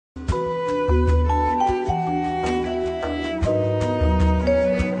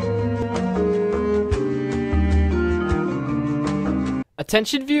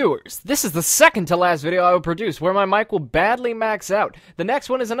Attention viewers, this is the second to last video I will produce where my mic will badly max out. The next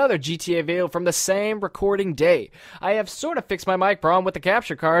one is another GTA video from the same recording day. I have sort of fixed my mic problem with the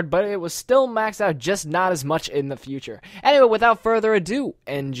capture card, but it was still maxed out, just not as much in the future. Anyway, without further ado,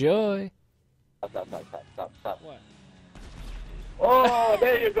 enjoy. Stop. What? Oh,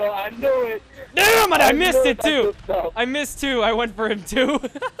 there you go. I knew it. Damn it, I missed it too. I missed two. I went for him too.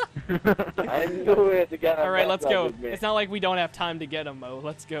 I knew it. Again, all right, let's go. It's not like we don't have time to get him, Mo.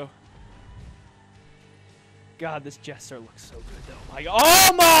 Let's go. God, this Jester looks so good though. My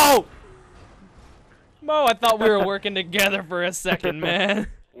oh, Mo, I thought we were working together for a second, man.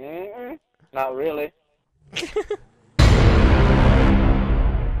 Not really.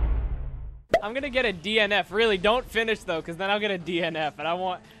 I'm gonna get a DNF. Really, don't finish though, cause then I'll get a DNF, and I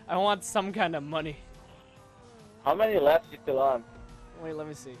want some kind of money. How many laps you still on? Wait, let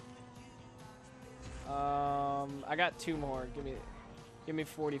me see. I got two more. Give me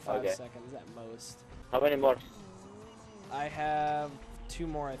 45 seconds at most. How many more? I have two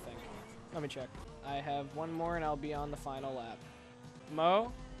more, I think. Let me check. I have one more, and I'll be on the final lap.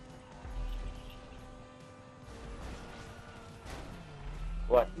 Mo?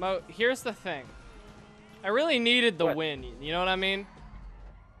 What? Mo, here's the thing. I really needed the win. You know what I mean?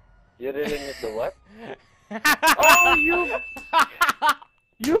 You really need the what? Oh,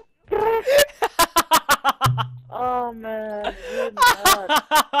 you Oh man, you're nuts.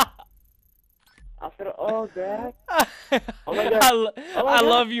 After all that. Oh my god. I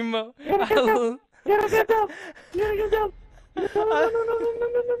love you, Mo. Get down.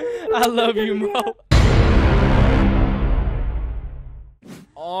 I love you, Mo.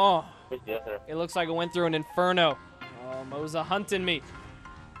 Oh, it looks like it went through an inferno. Oh, Mo's a-hunting me.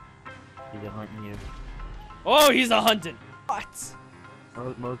 He's a-hunting you. Oh, he's a-hunting. What?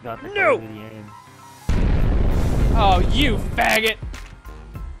 Mo's got the No! aim. Oh, you faggot.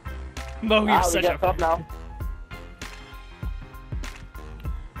 Mo, you're such a... Top now.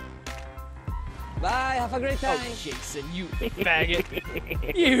 Bye, have a great time. Oh, Jason, you faggot.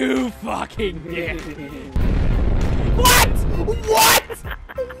 You fucking dick. What? What?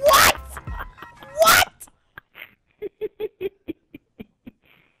 What? What?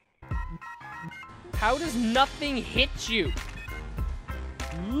 How does nothing hit you?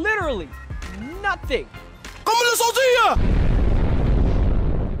 Literally nothing.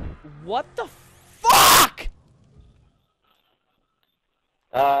 What the fuck?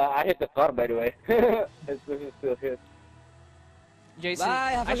 I hit the car, by the way. It's still hit. Jason,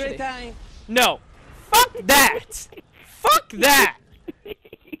 bye, have a great time. No. Fuck that. Fuck that.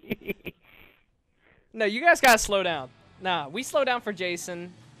 No, you guys gotta slow down. Nah, we slow down for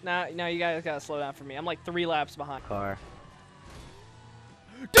Jason. Nah, you guys gotta slow down for me. I'm like 3 laps behind. Car.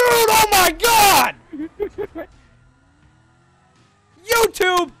 Dude, oh my god!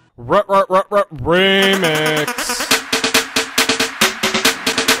 YouTube! Remix.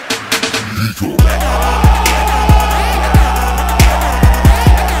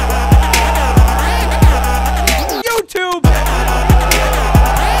 YouTube!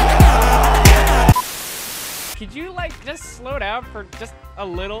 Could you, like, just slow down for just a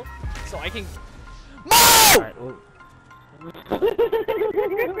little so I can... Mo! Alright, well.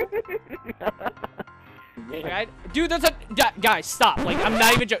 Like, dude, there's a... Guys, stop. Like, I'm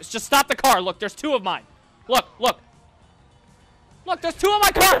not even joking. Just stop the car. Look, there's 2 of mine. Look. Look, there's 2 of my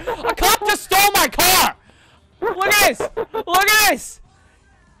car. A cop just stole my car. Look at this. Look at this.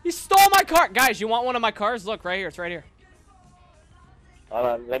 He stole my car. Guys, you want one of my cars? Look, right here. It's right here. Hold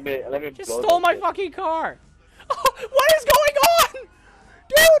on, let me Just stole my fucking car. Oh, what is going on?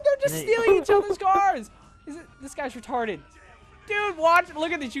 Dude, they're just stealing each other's cars. This guy's retarded. Dude, watch.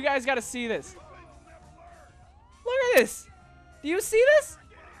 Look at this. You guys got to see this. Look at this. Do you see this?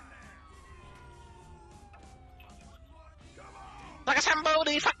 Like a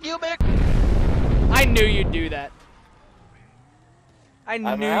somebody, fuck you, bitch. I knew you'd do that. I'm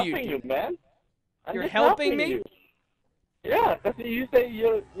helping you, man. You're helping me? You. Yeah, because you say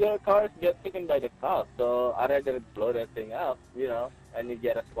your cars get taken by the cops, so I'd rather blow that thing up, you know, and you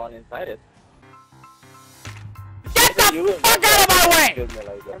get a spawn inside it. Get the fuck out of my way!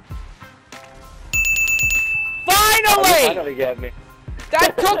 Finally! Finally get me.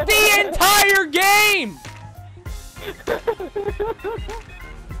 That took the entire game!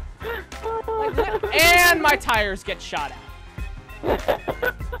 And my tires get shot at.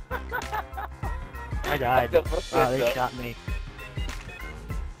 I died. Wow, they shot me.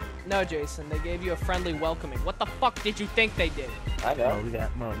 No, Jason, they gave you a friendly welcoming. What the fuck did you think they did? I know. We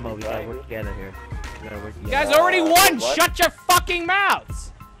gotta work together here. We gotta work together. You guys already won! What? Shut your fucking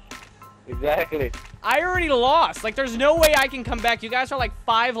mouths! Exactly. I already lost. Like, there's no way I can come back. You guys are like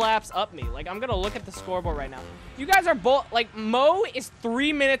 5 laps up me. Like, I'm gonna look at the scoreboard right now. You guys are both, like, Mo is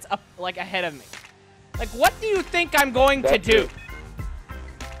 3 minutes up, like, ahead of me. Like, what do you think I'm going to do?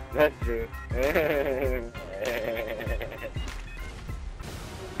 That's true. Come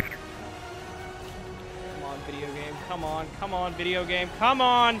on, video game. Come on, come on, video game. Come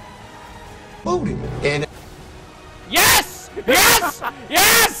on. Booty. And Yes! Yes!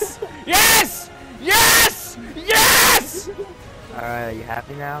 Yes! Yes! Yes! Yes! Alright, are you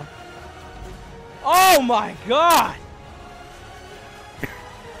happy now? Oh my god!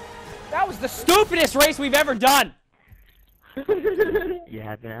 That was the stupidest race we've ever done! You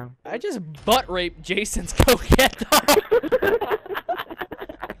happy now? I just butt raped Jason's coquette dog.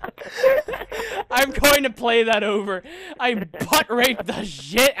 I'm going to play that over. I butt raped the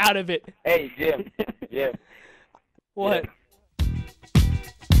shit out of it. Hey, Jim. Jim. What? Jim.